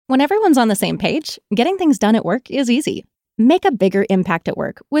When everyone's on the same page, getting things done at work is easy. Make a bigger impact at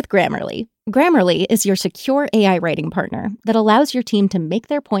work with Grammarly. Grammarly is your secure AI writing partner that allows your team to make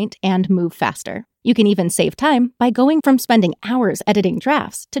their point and move faster. You can even save time by going from spending hours editing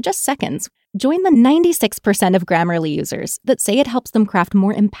drafts to just seconds. Join the 96% of Grammarly users that say it helps them craft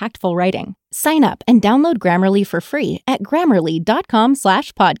more impactful writing. Sign up and download Grammarly for free at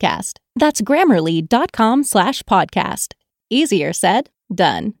grammarly.com/podcast. That's grammarly.com/podcast. Easier said,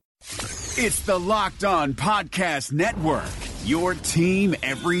 done. It's the Locked On Podcast Network, your team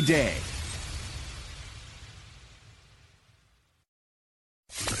every day.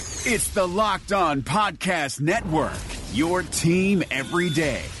 It's the Locked On Podcast Network, your team every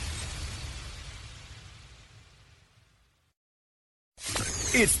day.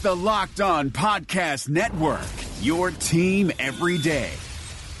 It's the Locked On Podcast Network, your team every day.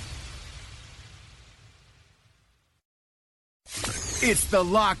 It's the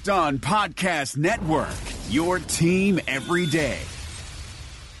Locked On Podcast Network, your team every day.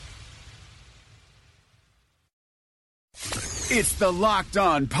 It's the Locked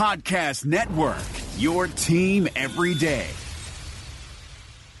On Podcast Network, your team every day.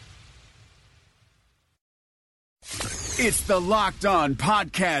 It's the Locked On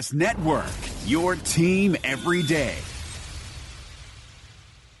Podcast Network, your team every day.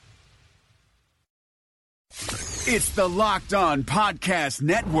 It's the Locked On Podcast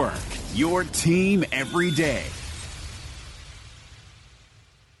Network, your team every day.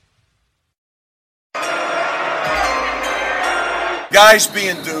 Guys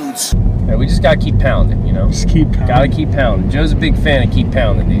being dudes. Yeah, we just gotta keep pounding, you know? Just keep pounding. Gotta keep pounding. Joe's a big fan of keep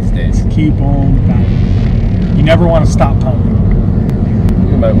pounding these days. Just keep on pounding. You never want to stop pounding.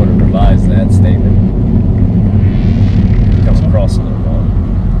 You might want to revise that statement. It comes across a little wrong.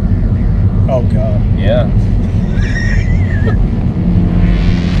 Oh, God. Yeah.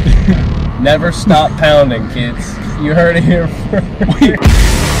 Never stop pounding, kids. You heard it here first.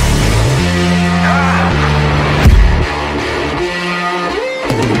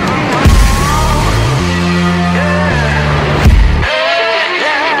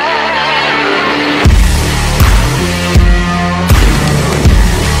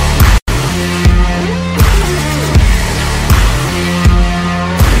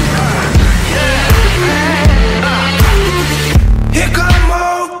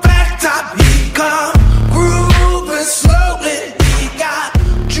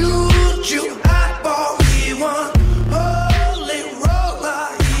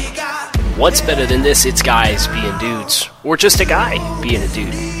 What's better than this? It's guys being dudes, or just a guy being a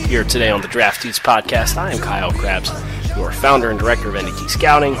dude. Here today on the Draft Dudes podcast, I am Kyle Krabs, your founder and director of NDT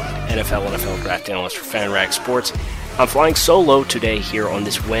Scouting, NFL draft analyst for FanRag Sports. I'm flying solo today here on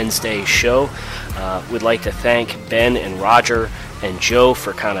this Wednesday show. Would like to thank Ben and Roger and Joe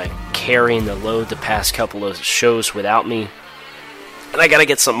for kind of carrying the load the past couple of shows without me. And I got to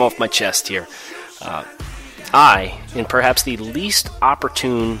get something off my chest here. I, in perhaps the least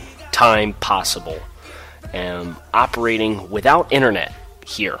opportune time possible, am operating without internet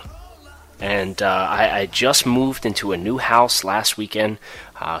here. And I just moved into a new house last weekend,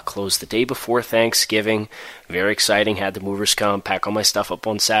 closed the day before Thanksgiving. Very exciting, had the movers come, pack all my stuff up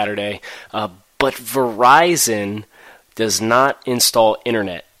on Saturday. But Verizon does not install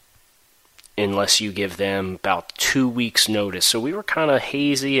internet unless you give them about 2 weeks notice. So we were kind of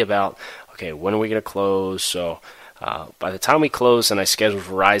hazy about, okay, when are we going to close? So by the time we closed and I scheduled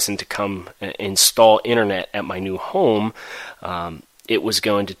Verizon to come install internet at my new home, it was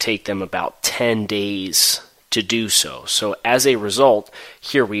going to take them about 10 days to do so. So as a result,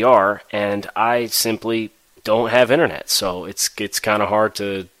 here we are, and I simply don't have internet. So it's kind of hard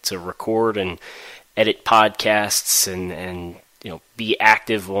to record and edit podcasts and be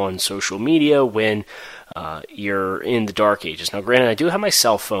active on social media when you're in the dark ages. Now, granted, I do have my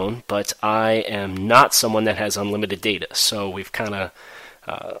cell phone, but I am not someone that has unlimited data. So we've kind of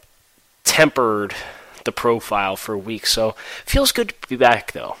tempered the profile for a week. So it feels good to be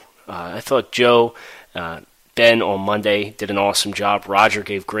back, though. I thought Joe, Ben on Monday did an awesome job. Roger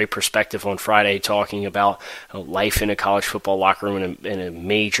gave great perspective on Friday, talking about life in a college football locker room in a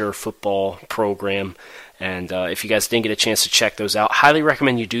major football program. And if you guys didn't get a chance to check those out, highly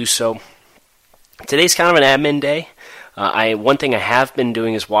recommend you do so. Today's kind of an admin day. One thing I have been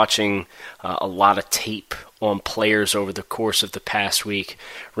doing is watching a lot of tape on players over the course of the past week,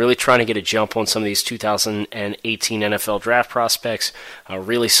 really trying to get a jump on some of these 2018 NFL draft prospects,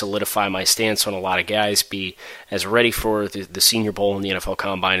 really solidify my stance on a lot of guys, be as ready for the Senior Bowl and the NFL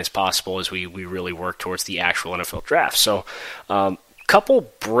Combine as possible as we really work towards the actual NFL draft. So,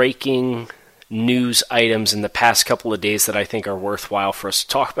 couple breaking news items in the past couple of days that I think are worthwhile for us to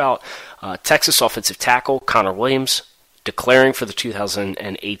talk about. Texas offensive tackle Connor Williams declaring for the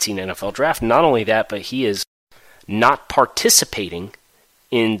 2018 NFL Draft. Not only that, but he is not participating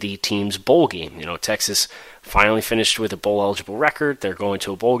in the team's bowl game. You know, Texas finally finished with a bowl-eligible record. They're going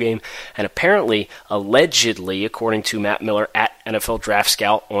to a bowl game. And apparently, allegedly, according to Matt Miller at NFL Draft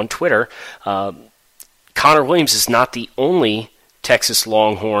Scout on Twitter, Connor Williams is not the only Texas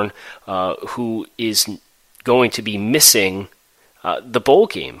Longhorn who is going to be missing the bowl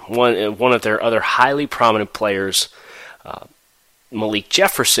game. One of their other highly prominent players, Malik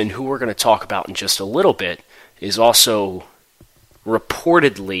Jefferson, who we're going to talk about in just a little bit, is also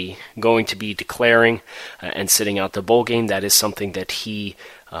reportedly going to be declaring and sitting out the bowl game. That is something that he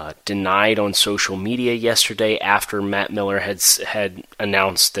denied on social media yesterday after Matt Miller had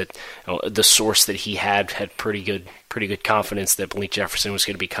announced that the source that he had pretty good confidence that Malik Jefferson was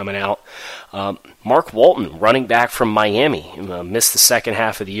going to be coming out. Mark Walton, running back from Miami, missed the second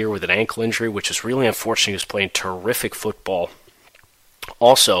half of the year with an ankle injury, which is really unfortunate. He was playing terrific football.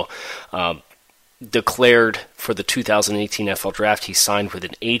 Also, declared for the 2018 NFL Draft. He signed with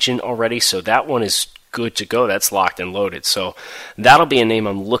an agent already, so that one is good to go. That's locked and loaded. So that'll be a name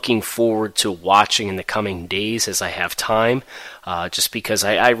I'm looking forward to watching in the coming days as I have time, just because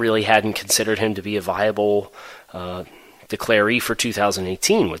I really hadn't considered him to be a viable declaree for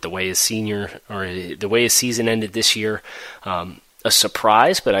 2018 with the way his season ended this year. A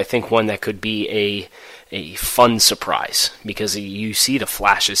surprise, but I think one that could be a fun surprise because you see the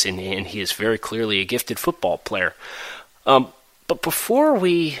flashes in him, and he is very clearly a gifted football player. But before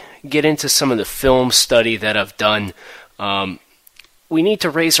we get into some of the film study that I've done, we need to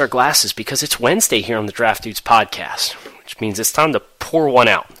raise our glasses because it's Wednesday here on the Draft Dudes podcast, which means it's time to pour one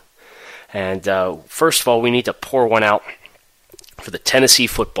out. And first of all, we need to pour one out for the Tennessee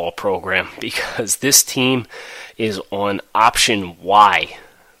football program because this team is on option Y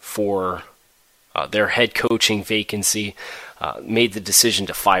for their head coaching vacancy. Made the decision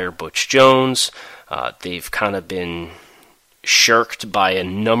to fire Butch Jones. They've kind of been shirked by a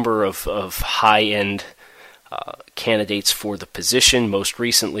number of high-end candidates for the position. Most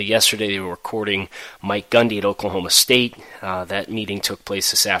recently, yesterday, they were courting Mike Gundy at Oklahoma State. That meeting took place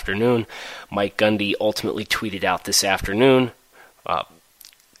this afternoon. Mike Gundy ultimately tweeted out this afternoon,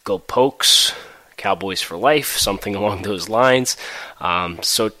 "Go Pokes, Cowboys for life," something along those lines.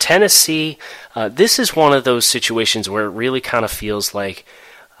 So Tennessee, this is one of those situations where it really kind of feels like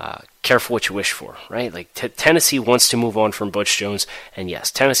careful what you wish for, right? Like Tennessee wants to move on from Butch Jones, and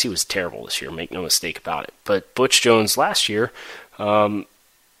yes, Tennessee was terrible this year, make no mistake about it. But Butch Jones last year won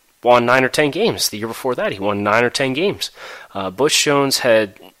 9 or 10 games. The year before that, he won 9 or 10 games. Butch Jones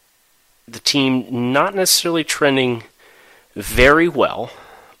had the team not necessarily trending very well,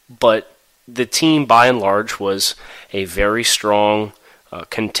 but the team, by and large, was a very strong,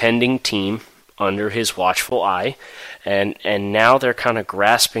 contending team under his watchful eye, and now they're kind of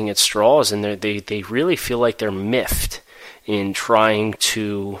grasping at straws, and they really feel like they're miffed in trying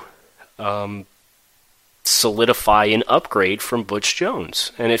to solidify an upgrade from Butch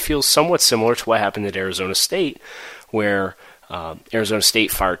Jones. And it feels somewhat similar to what happened at Arizona State, where Arizona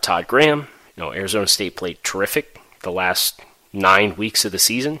State fired Todd Graham. Arizona State played terrific the last 9 weeks of the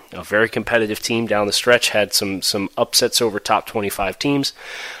season. A very competitive team down the stretch, had some upsets over top 25 teams.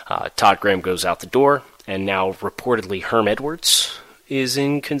 Todd Graham goes out the door, and now reportedly Herm Edwards is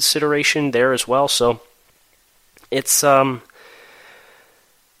in consideration there as well. So it's a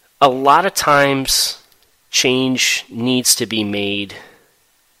lot of times change needs to be made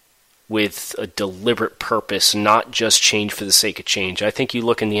with a deliberate purpose, not just change for the sake of change. I think you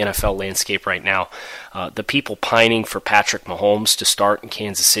look in the NFL landscape right now, the people pining for Patrick Mahomes to start in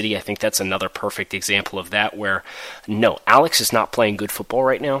Kansas City, I think that's another perfect example of that, where, no, Alex is not playing good football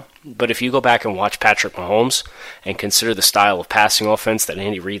right now, but if you go back and watch Patrick Mahomes and consider the style of passing offense that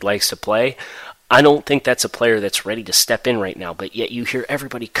Andy Reid likes to play, I don't think that's a player that's ready to step in right now, but yet you hear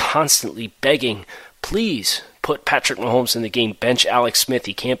everybody constantly begging, please put Patrick Mahomes in the game, bench Alex Smith,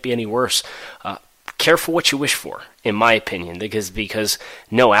 he can't be any worse. Careful what you wish for, in my opinion, because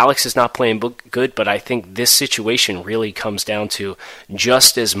no, Alex is not playing good, but I think this situation really comes down to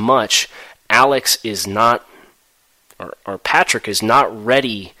just as much Alex is not, or Patrick is not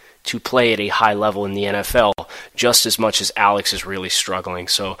ready to play at a high level in the NFL, just as much as Alex is really struggling.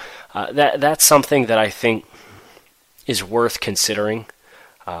 So that's something that I think is worth considering.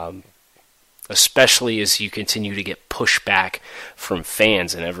 especially as you continue to get pushback from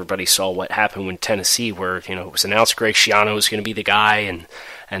fans. And everybody saw what happened with Tennessee, where it was announced Greg Schiano was going to be the guy, and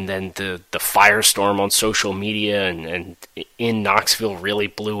then the firestorm on social media and in Knoxville really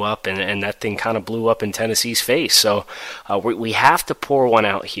blew up, and that thing kind of blew up in Tennessee's face. So we have to pour one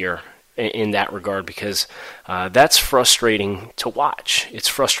out here in that regard, because that's frustrating to watch. It's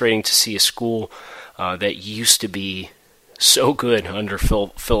frustrating to see a school that used to be so good under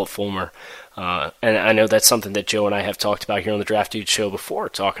Philip Fulmer. And I know that's something that Joe and I have talked about here on the Draft Dudes show before,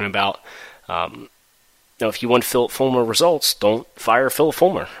 talking about, if you want Philip Fulmer results, don't fire Philip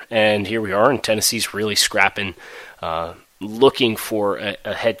Fulmer. And here we are, and Tennessee's really scrapping, looking for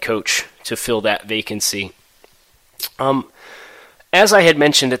a head coach to fill that vacancy. As I had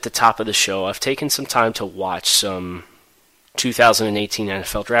mentioned at the top of the show, I've taken some time to watch some 2018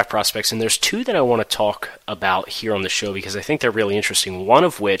 NFL draft prospects, and there's two that I want to talk about here on the show because I think they're really interesting, one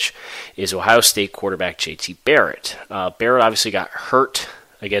of which is Ohio State quarterback J.T. Barrett. Barrett obviously got hurt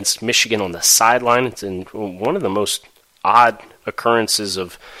against Michigan on the sideline. It's in one of the most odd occurrences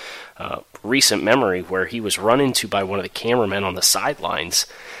of recent memory, where he was run into by one of the cameramen on the sidelines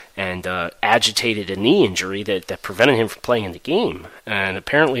and agitated a knee injury that prevented him from playing in the game. And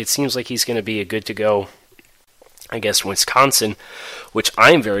apparently it seems like he's going to be a good to go against Wisconsin, which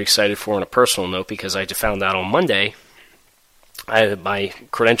I'm very excited for on a personal note, because I found out on Monday my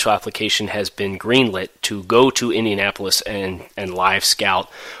credential application has been greenlit to go to Indianapolis and live scout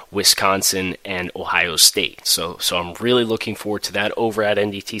Wisconsin and Ohio State. So I'm really looking forward to that over at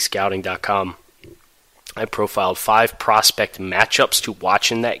ndtscouting.com. I profiled 5 prospect matchups to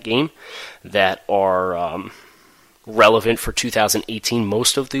watch in that game that are relevant for 2018.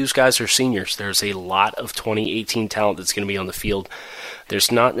 Most of these guys are seniors. There's a lot of 2018 talent that's going to be on the field.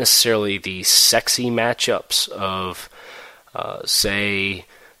 There's not necessarily the sexy matchups of, Sam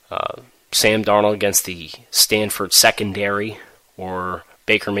Darnold against the Stanford secondary, or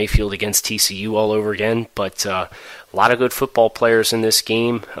Baker Mayfield against TCU all over again, but a lot of good football players in this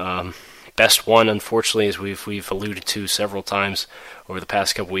game. Best one, unfortunately, as we've alluded to several times over the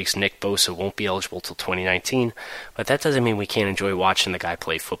past couple weeks, Nick Bosa won't be eligible till 2019, but that doesn't mean we can't enjoy watching the guy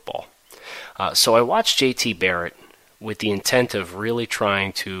play football. So I watched J.T. Barrett with the intent of really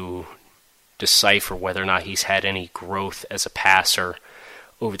trying to decipher whether or not he's had any growth as a passer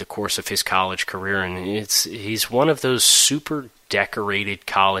over the course of his college career, and he's one of those super decorated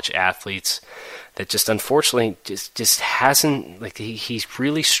college athletes that just unfortunately just hasn't, like, he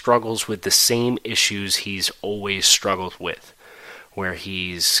really struggles with the same issues he's always struggled with, where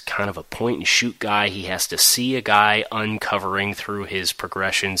he's kind of a point and shoot guy. He has to see a guy uncovering through his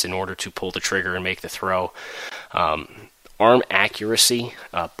progressions in order to pull the trigger and make the throw. Arm accuracy,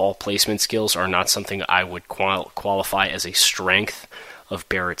 ball placement skills are not something I would qualify as a strength of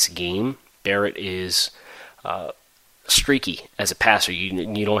Barrett's game. Barrett is streaky as a passer.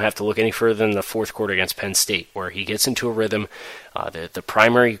 You don't have to look any further than the fourth quarter against Penn State, where he gets into a rhythm. The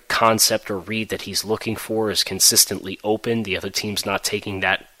primary concept or read that he's looking for is consistently open. The other team's not taking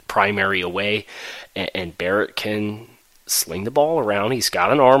that primary away, and Barrett can sling the ball around. He's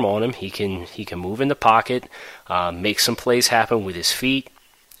got an arm on him. He can move in the pocket, make some plays happen with his feet,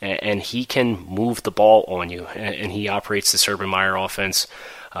 and he can move the ball on you. And he operates the Urban Meyer offense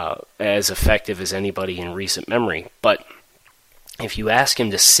as effective as anybody in recent memory. But if you ask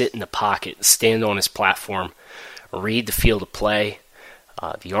him to sit in the pocket, stand on his platform, read the field of play,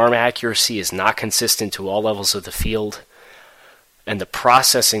 the arm accuracy is not consistent to all levels of the field, and the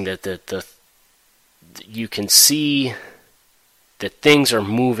processing that you can see that things are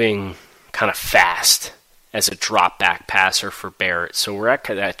moving kind of fast as a drop back passer for Barrett. So we're at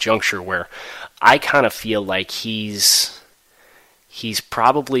that juncture where I kind of feel like he's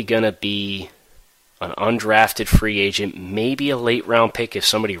probably going to be an undrafted free agent, maybe a late round pick if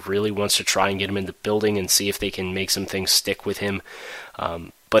somebody really wants to try and get him in the building and see if they can make some things stick with him.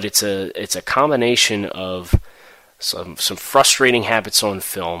 But it's a combination of some frustrating habits on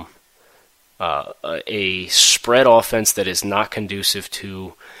film, a spread offense that is not conducive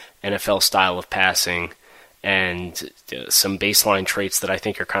to NFL style of passing, and some baseline traits that I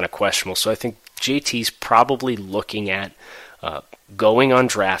think are kind of questionable. So I think JT's probably looking at going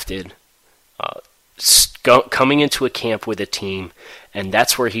undrafted, coming into a camp with a team, and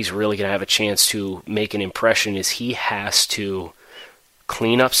that's where he's really going to have a chance to make an impression, is he has to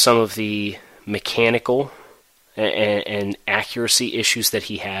clean up some of the mechanical and accuracy issues that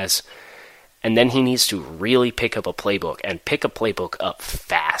he has, and then he needs to really pick up a playbook, and pick a playbook up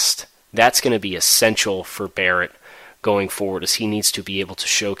fast. That's going to be essential for Barrett going forward, as he needs to be able to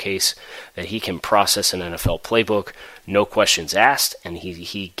showcase that he can process an NFL playbook, no questions asked, and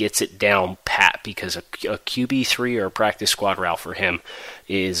he gets it down pat, because a QB3 or a practice squad route for him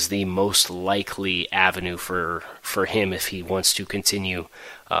is the most likely avenue for him if he wants to continue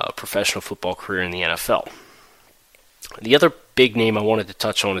a professional football career in the NFL. The other big name I wanted to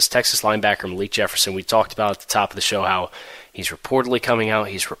touch on is Texas linebacker Malik Jefferson. We talked about at the top of the show how he's reportedly coming out.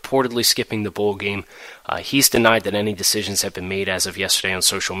 He's reportedly skipping the bowl game. He's denied that any decisions have been made as of yesterday on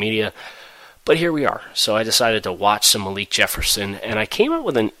social media. But here we are. So I decided to watch some Malik Jefferson, and I came up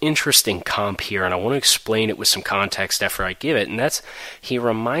with an interesting comp here, and I want to explain it with some context after I give it. And that's, he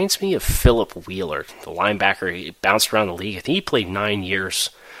reminds me of Philip Wheeler, the linebacker. He bounced around the league. I think he played 9 years.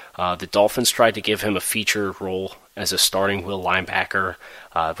 The Dolphins tried to give him a feature role as a starting will linebacker.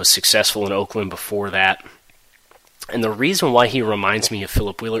 Was successful in Oakland before that. And the reason why he reminds me of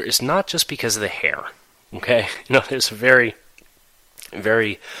Philip Wheeler is not just because of the hair. Okay? There's a very,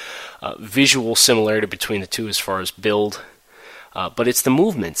 very visual similarity between the two as far as build. But it's the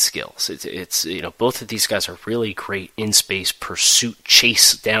movement skills. It's both of these guys are really great in-space pursuit,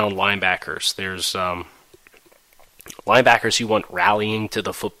 chase down linebackers. There's linebackers you want rallying to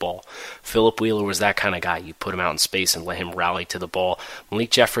the football. Philip Wheeler was that kind of guy. You put him out in space and let him rally to the ball. Malik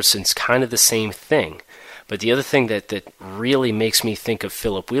Jefferson's kind of the same thing. But the other thing that really makes me think of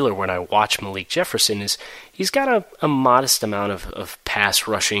Philip Wheeler when I watch Malik Jefferson is he's got a modest amount of pass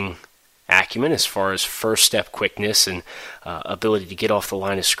rushing acumen as far as first step quickness and ability to get off the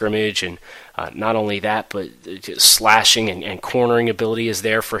line of scrimmage, and not only that, but slashing and cornering ability is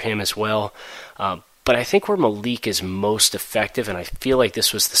there for him as well. But I think where Malik is most effective, and I feel like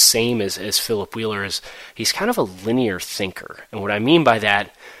this was the same as Philip Wheeler, is he's kind of a linear thinker. And what I mean by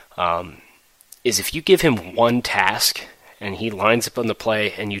that is if you give him one task and he lines up on the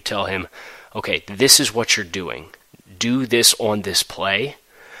play and you tell him, okay, this is what you're doing, do this on this play,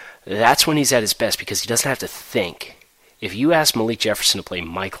 that's when he's at his best, because he doesn't have to think. If you ask Malik Jefferson to play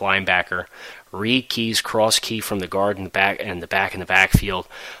Mike linebacker, read keys, cross key from the guard in the back and the backfield,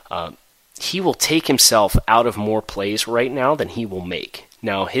 he will take himself out of more plays right now than he will make.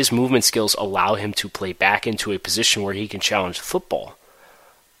 Now, his movement skills allow him to play back into a position where he can challenge the football.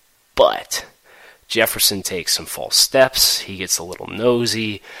 But Jefferson takes some false steps. He gets a little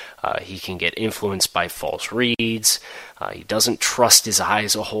nosy. He can get influenced by false reads. He doesn't trust his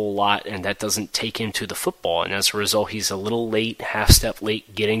eyes a whole lot, and that doesn't take him to the football. And as a result, he's a little late, half step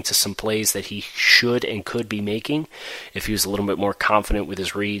late, getting to some plays that he should and could be making if he was a little bit more confident with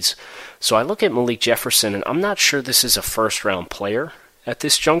his reads. So I look at Malik Jefferson, and I'm not sure this is a first-round player at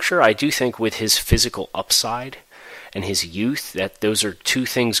this juncture. I do think with his physical upside and his youth, that those are two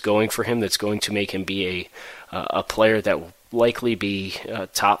things going for him that's going to make him be a player that will likely be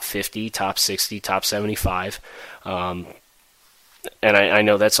top 50, top 60, top 75. And I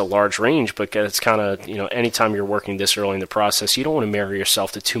know that's a large range, but it's kind of, anytime you're working this early in the process, you don't want to marry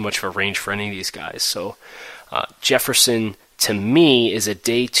yourself to too much of a range for any of these guys. So Jefferson, to me, is a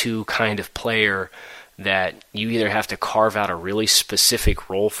day two kind of player that you either have to carve out a really specific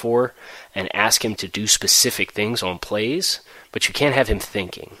role for and ask him to do specific things on plays, but you can't have him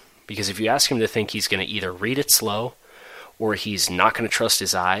thinking. Because if you ask him to think, he's going to either read it slow, or he's not going to trust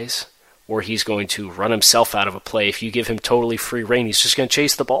his eyes, or he's going to run himself out of a play. If you give him totally free rein, he's just going to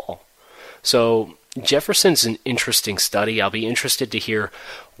chase the ball. So Jefferson's an interesting study. I'll be interested to hear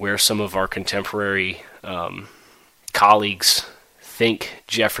where some of our contemporary colleagues think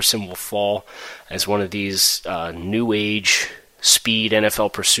Jefferson will fall as one of these new age speed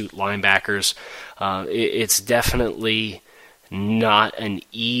NFL pursuit linebackers. It's definitely not an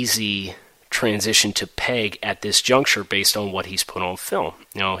easy transition to peg at this juncture based on what he's put on film.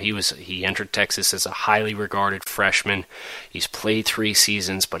 He entered Texas as a highly regarded freshman. He's played 3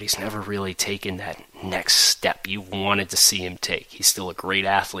 seasons, but he's never really taken that next step you wanted to see him take. He's still a great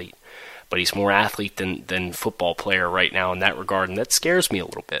athlete, but he's more athlete than football player right now in that regard, and that scares me a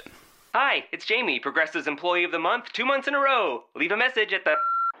little bit. Hi, it's Jamie, Progressive's Employee of the Month, 2 months in a row. Leave a message at the...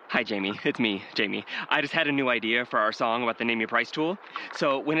 Hi, Jamie. It's me, Jamie. I just had a new idea for our song about the Name Your Price tool.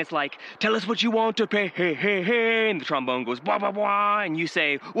 So when it's like, tell us what you want to pay, hey, hey, hey, and the trombone goes, blah, blah, blah, and you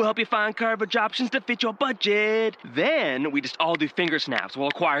say, we'll help you find coverage options to fit your budget. Then we just all do finger snaps while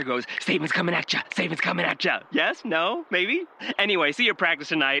a choir goes, statements coming at ya, statements coming at ya. Yes? No? Maybe? Anyway, see you at practice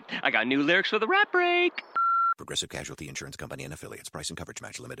tonight. I got new lyrics for the rap break. Progressive Casualty Insurance Company and Affiliates. Price and coverage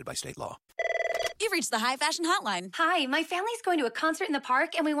match limited by state law. You've reached the High Fashion Hotline. Hi, my family's going to a concert in the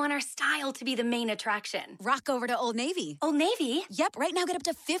park, and we want our style to be the main attraction. Rock over to Old Navy. Old Navy? Yep, right now get up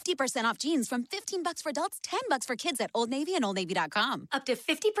to 50% off jeans from $15 for adults, $10 for kids at Old Navy and OldNavy.com. Up to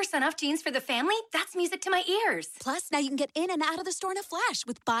 50% off jeans for the family? That's music to my ears. Plus, now you can get in and out of the store in a flash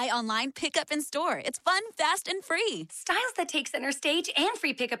with buy online, pick up in store. It's fun, fast, and free. Styles that take center stage and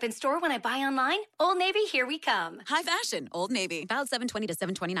free pickup in store when I buy online? Old Navy, here we come. High Fashion, Old Navy. Valid 7/20 to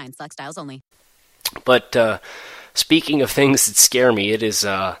 7/29. Select styles only. But speaking of things that scare me, it is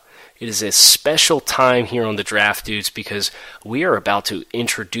a special time here on the Draft Dudes because we are about to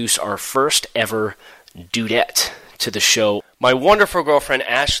introduce our first ever dudette to the show. My wonderful girlfriend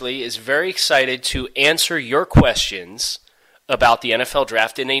Ashley is very excited to answer your questions about the NFL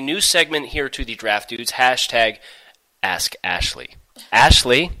Draft in a new segment here to the Draft Dudes, hashtag Ask Ashley.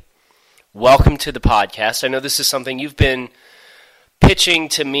 Ashley, welcome to the podcast. I know this is something you've been pitching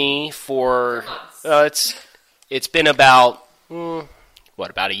to me for it's been about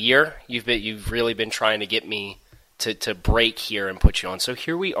about a year. You've really been trying to get me to break here and put you on. So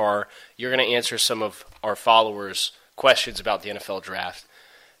here we are. You're going to answer some of our followers' questions about the NFL Draft.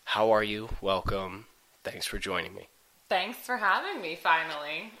 How are you? Welcome. Thanks for joining me. Thanks for having me.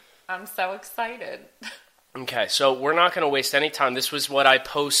 Finally, I'm so excited. Okay, so we're not going to waste any time. This was what I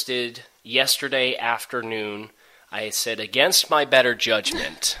posted yesterday afternoon. I said, against my better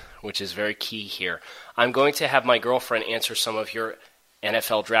judgment, which is very key here, I'm going to have my girlfriend answer some of your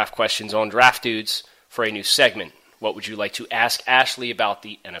NFL Draft questions on Draft Dudes for a new segment. What would you like to ask Ashley about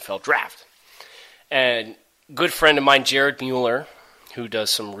the NFL Draft? And good friend of mine, Jared Mueller, who does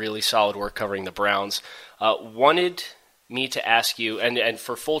some really solid work covering the Browns, wanted me to ask you, and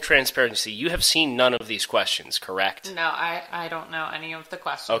for full transparency, you have seen none of these questions, correct? No, I don't know any of the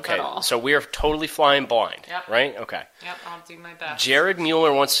questions at all. Okay, so we are totally flying blind, right? Okay. Yep, I'll do my best. Jared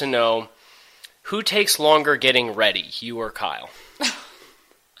Mueller wants to know, who takes longer getting ready, you or Kyle?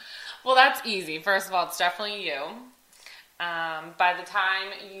 Well, that's easy. First of all, it's definitely you. By the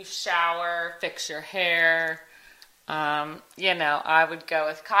time you shower, fix your hair, I would go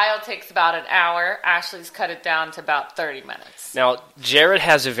with Kyle. Takes about an hour. Ashley's cut it down to about 30 minutes. Now, Jared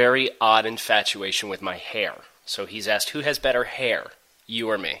has a very odd infatuation with my hair. So he's asked, who has better hair, you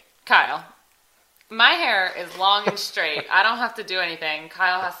or me? Kyle. My hair is long and straight. I don't have to do anything.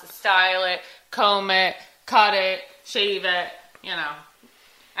 Kyle has to style it, comb it, cut it, shave it.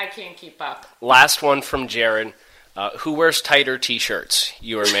 I can't keep up. Last one from Jared. Who wears tighter T-shirts,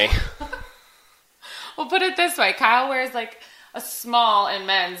 you or me? Well, put it this way. Kyle wears like a small in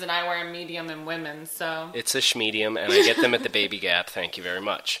men's, and I wear a medium in women's. So it's a schmedium, and I get them at the Baby Gap. Thank you very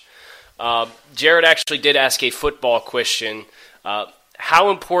much. Jared actually did ask a football question. How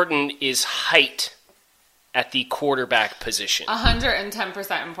important is height at the quarterback position?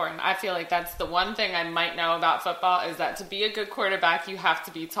 110% important. I feel like that's the one thing I might know about football is that to be a good quarterback, you have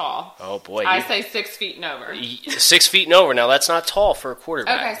to be tall. Oh, boy. I say 6 feet and over. 6 feet and over. Now, that's not tall for a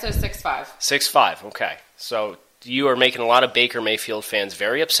quarterback. Okay, so 6'5". 6'5", okay. So you are making a lot of Baker Mayfield fans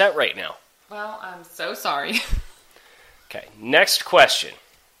very upset right now. Well, I'm so sorry. Okay, next question.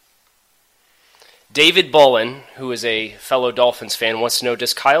 David Bullen, who is a fellow Dolphins fan, wants to know,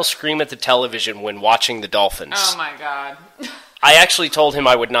 does Kyle scream at the television when watching the Dolphins? Oh, my God. I actually told him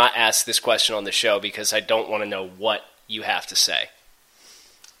I would not ask this question on the show because I don't want to know what you have to say.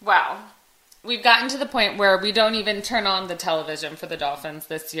 Wow. We've gotten to the point where we don't even turn on the television for the Dolphins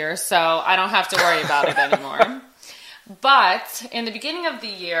this year, so I don't have to worry about it anymore. But in the beginning of the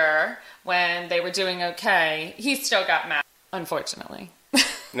year, when they were doing okay, he still got mad, unfortunately.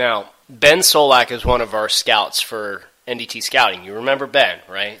 Now, Ben Solak is one of our scouts for NDT Scouting. You remember Ben,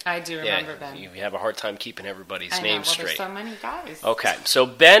 right? I do remember Ben. You have a hard time keeping everybody's names straight. There's so many guys. Okay, so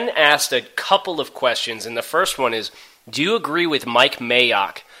Ben asked a couple of questions, and the first one is, do you agree with Mike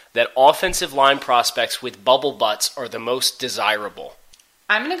Mayock that offensive line prospects with bubble butts are the most desirable?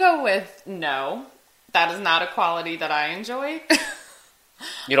 I'm going to go with no. That is not a quality that I enjoy.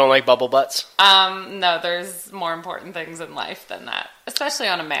 You don't like bubble butts? No, there's more important things in life than that, especially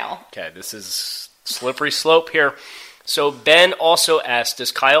on a male. Okay, this is slippery slope here. So Ben also asked,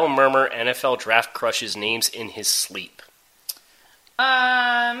 does Kyle murmur NFL draft crushes names in his sleep?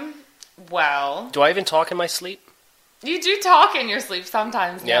 Well. Do I even talk in my sleep? You do talk in your sleep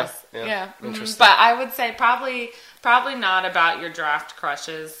sometimes, yeah, yes. Yeah. Interesting. But I would say probably not about your draft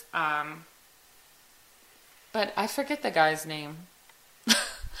crushes. But I forget the guy's name.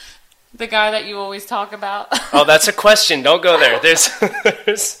 The guy that you always talk about. Oh, that's a question. Don't go there. There's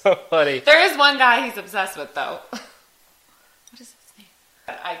somebody. There is one guy he's obsessed with, though. What is his name?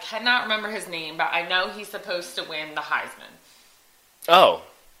 I cannot remember his name, but I know he's supposed to win the Heisman. Oh.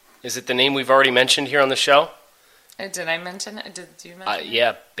 Is it the name we've already mentioned here on the show? Did I mention it? Did you mention it?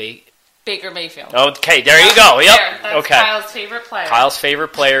 Yeah, Baker Mayfield. Okay, there you go. Yep. That's okay. Kyle's favorite player. Kyle's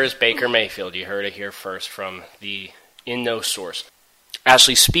favorite player is Baker Mayfield. You heard it here first from the In No source.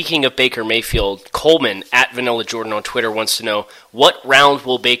 Ashley, speaking of Baker Mayfield, Coleman at Vanilla Jordan on Twitter wants to know, what round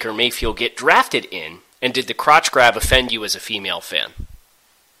will Baker Mayfield get drafted in? And did the crotch grab offend you as a female fan?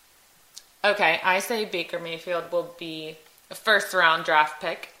 Okay, I say Baker Mayfield will be a first-round draft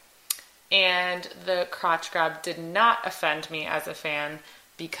pick. And the crotch grab did not offend me as a fan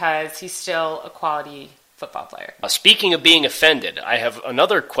because he's still a quality football player. Speaking of being offended, I have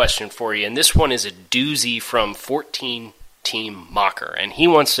another question for you, and this one is a doozy from 14 Team Mocker, and he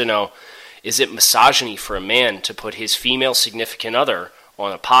wants to know, is it misogyny for a man to put his female significant other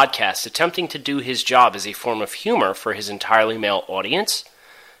on a podcast attempting to do his job as a form of humor for his entirely male audience?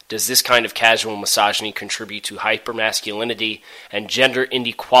 Does this kind of casual misogyny contribute to hypermasculinity and gender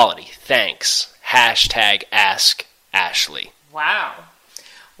inequality? Thanks. #AskAshley. Wow.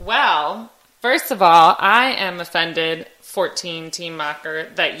 Well, first of all, I am offended, 14 Team Mocker,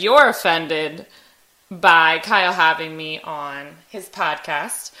 that you're offended by Kyle having me on his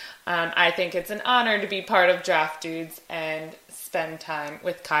podcast. I think it's an honor to be part of Draft Dudes and spend time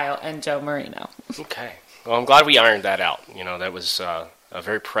with Kyle and Joe Marino. Okay. Well, I'm glad we ironed that out. You know, that was a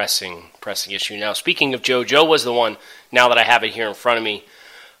very pressing issue. Now, speaking of Joe was the one, now that I have it here in front of me,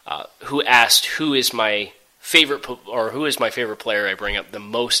 who asked who is my favorite player I bring up the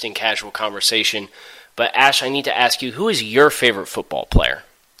most in casual conversation. But Ash, I need to ask you, who is your favorite football player?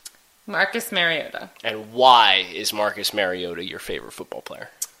 Marcus Mariota. And why is Marcus Mariota your favorite football player?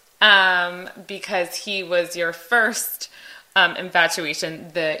 Because he was your first infatuation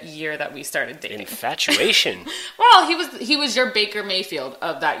the year that we started dating. Infatuation? Well, he was your Baker Mayfield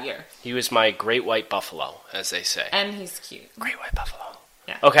of that year. He was my great white buffalo, as they say. And he's cute. Great white buffalo.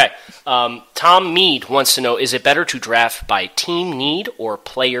 Yeah. Okay. Tom Mead wants to know, is it better to draft by team need or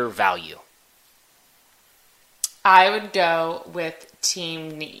player value? I would go with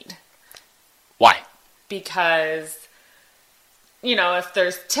team need. Why? Because, you know, if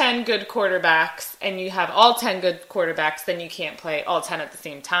there's 10 good quarterbacks and you have all 10 good quarterbacks, then you can't play all 10 at the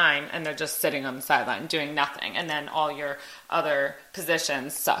same time and they're just sitting on the sideline doing nothing. And then all your other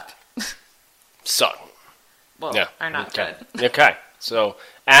positions suck. Suck. Well, yeah. are not okay. good. Okay. So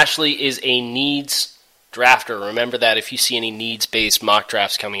Ashley is a needs drafter. Remember that if you see any needs-based mock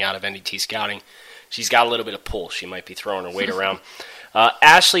drafts coming out of NDT Scouting, she's got a little bit of pull. She might be throwing her weight around.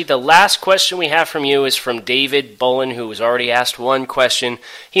 Ashley, the last question we have from you is from David Bullen, who has already asked one question.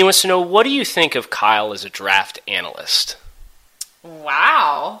 He wants to know, what do you think of Kyle as a draft analyst?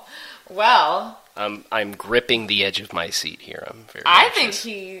 Wow. Well, I'm gripping the edge of my seat here. I'm very anxious.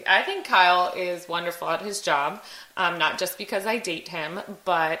 I think Kyle is wonderful at his job, not just because I date him,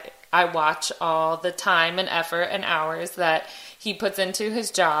 but I watch all the time and effort and hours that he puts into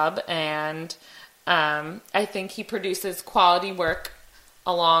his job, and I think he produces quality work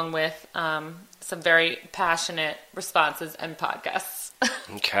along with some very passionate responses and podcasts.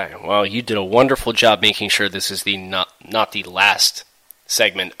 Okay, well, you did a wonderful job making sure this is the not the last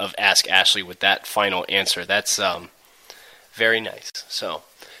segment of Ask Ashley with that final answer. That's very nice. So,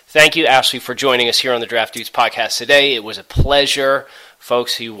 thank you, Ashley, for joining us here on the Draft Dudes podcast today. It was a pleasure.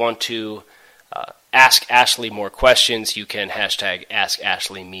 Folks who want to ask Ashley more questions, you can hashtag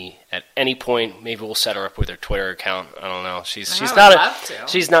AskAshleyMe at any point. Maybe we'll set her up with her Twitter account. I don't know. She's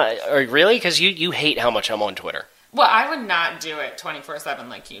not really, because you hate how much I'm on Twitter. Well, I would not do it 24/7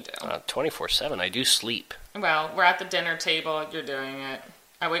 like you do. 24/7, I do sleep. Well, we're at the dinner table. You're doing it.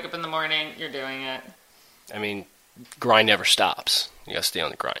 I wake up in the morning. You're doing it. I mean, grind never stops. You gotta stay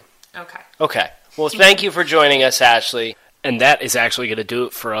on the grind. Okay. Well, thank you for joining us, Ashley. And that is actually going to do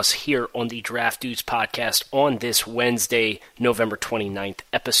it for us here on the Draft Dudes podcast on this Wednesday, November 29th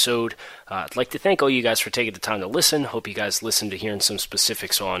episode. I'd like to thank all you guys for taking the time to listen. Hope you guys listened to hearing some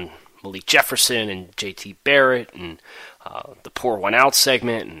specifics on Malik Jefferson and JT Barrett and the Pour One Out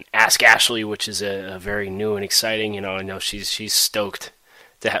segment and Ask Ashley, which is a very new and exciting. You know, I know she's stoked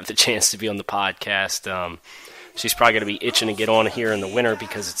to have the chance to be on the podcast. She's probably going to be itching to get on here in the winter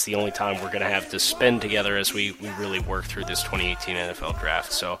because it's the only time we're going to have to spend together as we really work through this 2018 NFL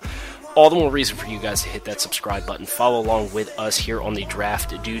Draft. So all the more reason for you guys to hit that subscribe button. Follow along with us here on the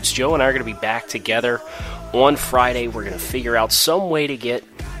Draft Dudes. Joe and I are going to be back together on Friday. We're going to figure out some way to get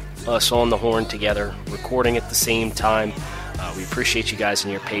us on the horn together, recording at the same time. We appreciate you guys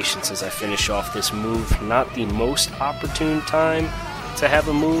and your patience as I finish off this move. Not the most opportune time to have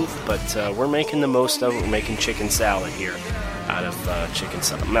a move, but we're making the most of it. We're making chicken salad here out of chicken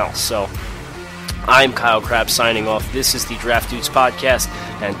something else. So I'm Kyle Krabs signing off. This is the Draft Dudes podcast,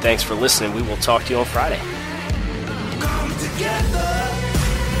 and thanks for listening. We will talk to you on Friday. Come together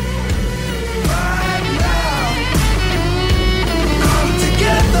right now. Come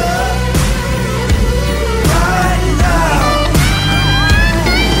together right now.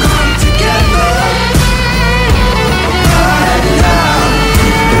 Come together right now.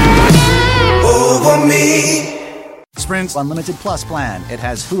 Over me. Sprint's Unlimited Plus plan. It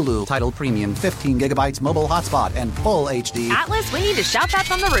has Hulu, Tidal Premium, 15 gigabytes mobile hotspot, and full HD. Atlas, we need to shout that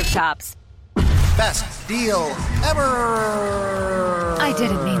from the rooftops. Best deal ever! I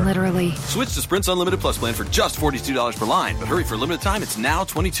didn't mean literally. Switch to Sprint's Unlimited Plus plan for just $42 per line. But hurry, for a limited time, it's now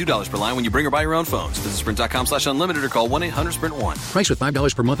 $22 per line when you bring or buy your own phones. Visit Sprint.com/unlimited or call 1-800-SPRINT1. Price with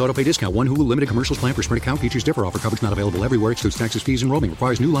 $5 per month autopay discount. One Hulu limited commercials plan for Sprint account. Features differ. Offer coverage not available everywhere. Excludes taxes, fees, and roaming.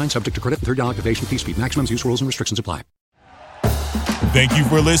 Requires new line subject to credit and $30 activation fee. Speed maximums. Use rules and restrictions apply. Thank you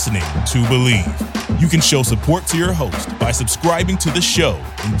for listening to Believe. You can show support to your host by subscribing to the show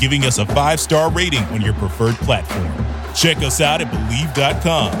and giving us a 5-star rating on your preferred platform. Check us out at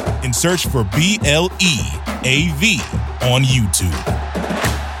Believe.com and search for BLEAV on YouTube.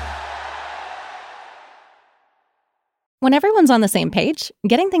 When everyone's on the same page,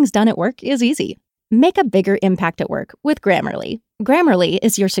 getting things done at work is easy. Make a bigger impact at work with Grammarly. Grammarly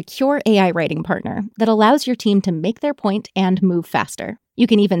is your secure AI writing partner that allows your team to make their point and move faster. You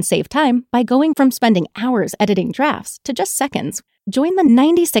can even save time by going from spending hours editing drafts to just seconds. Join the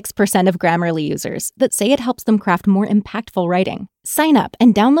 96% of Grammarly users that say it helps them craft more impactful writing. Sign up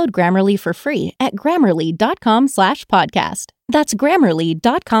and download Grammarly for free at Grammarly.com/podcast. That's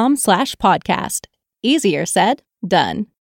Grammarly.com/podcast. Easier said, done.